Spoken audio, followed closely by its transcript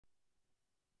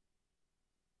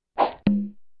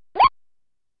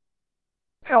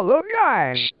Hello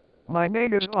guys, my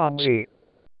name is bonzi.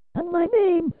 And my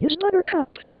name is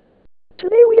Buttercup.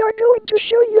 Today we are going to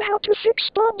show you how to fix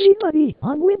bonzi Buddy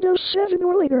on Windows 7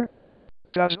 or later.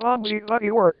 Does bonzi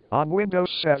Buddy work on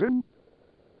Windows 7?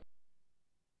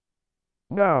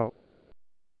 No.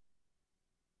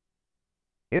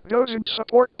 It doesn't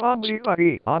support bonzi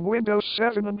Buddy on Windows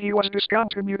 7 and he was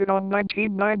discontinued on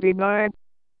 1999.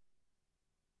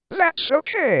 That's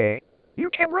okay. You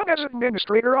can run as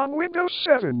administrator on Windows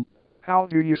 7. How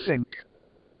do you think?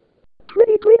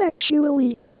 Pretty great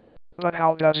actually. But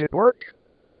how does it work?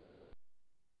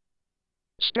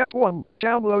 Step 1.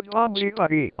 Download bonzi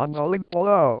Buddy on the link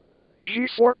below.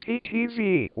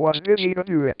 G4PTV was busy to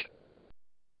do it.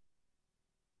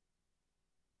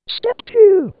 Step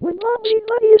 2. When bonzi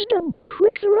Buddy is done,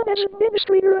 click the Run as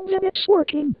Administrator and then it's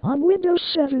working on Windows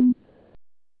 7.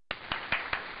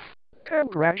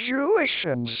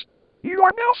 Congratulations! You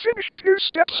are now finished 2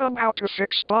 steps on how to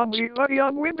fix bonzi Buddy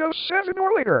on Windows 7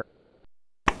 or later.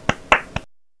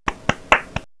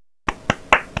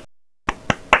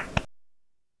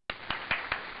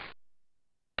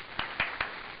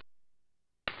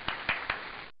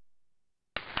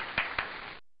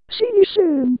 See you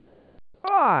soon.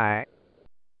 Bye!